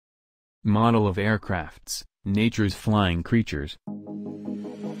Model of aircrafts, nature's flying creatures.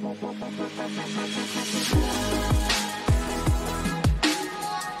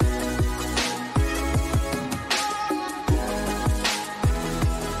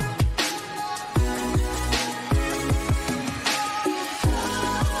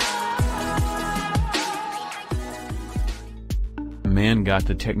 Man got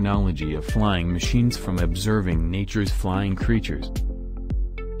the technology of flying machines from observing nature's flying creatures.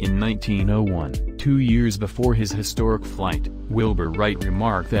 In 1901, 2 years before his historic flight, Wilbur Wright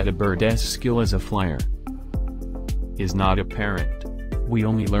remarked that a bird's skill as a flyer is not apparent. We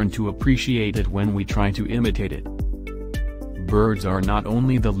only learn to appreciate it when we try to imitate it. Birds are not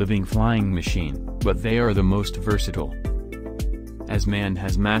only the living flying machine, but they are the most versatile. As man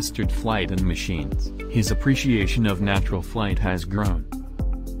has mastered flight and machines, his appreciation of natural flight has grown.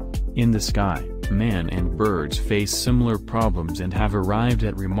 In the sky, man and birds face similar problems and have arrived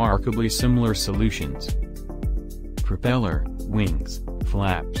at remarkably similar solutions. Propeller, wings,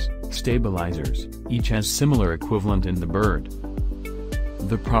 flaps, stabilizers, each has similar equivalent in the bird.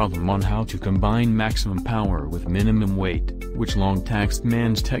 The problem on how to combine maximum power with minimum weight, which long taxed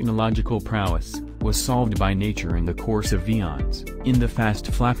man's technological prowess, was solved by nature in the course of eons, in the fast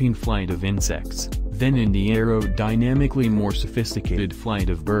flapping flight of insects, then in the aerodynamically more sophisticated flight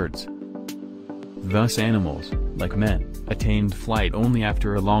of birds. Thus animals, like men, attained flight only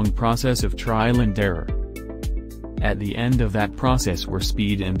after a long process of trial and error. At the end of that process were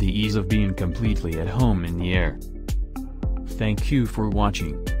speed and the ease of being completely at home in the air. Thank you for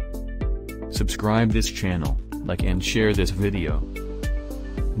watching. Subscribe this channel, like and share this video.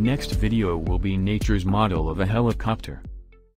 Next video will be nature's model of a helicopter.